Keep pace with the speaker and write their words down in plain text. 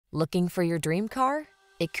Looking for your dream car?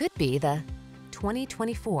 It could be the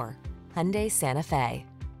 2024 Hyundai Santa Fe.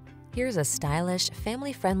 Here's a stylish,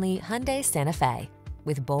 family-friendly Hyundai Santa Fe.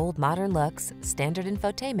 With bold, modern looks, standard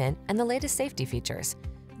infotainment, and the latest safety features.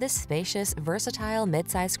 This spacious, versatile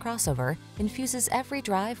midsize crossover infuses every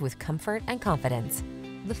drive with comfort and confidence.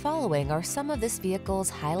 The following are some of this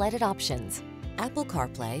vehicle's highlighted options: Apple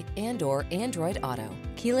CarPlay and/or Android Auto,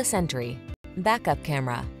 keyless entry, backup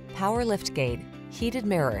camera, power liftgate, heated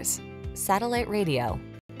mirrors, satellite radio,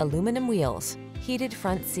 aluminum wheels, heated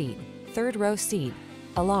front seat, third row seat,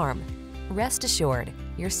 alarm. Rest assured,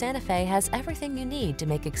 your Santa Fe has everything you need to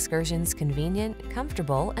make excursions convenient,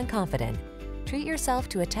 comfortable, and confident. Treat yourself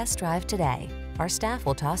to a test drive today. Our staff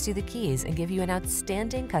will toss you the keys and give you an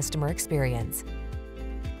outstanding customer experience.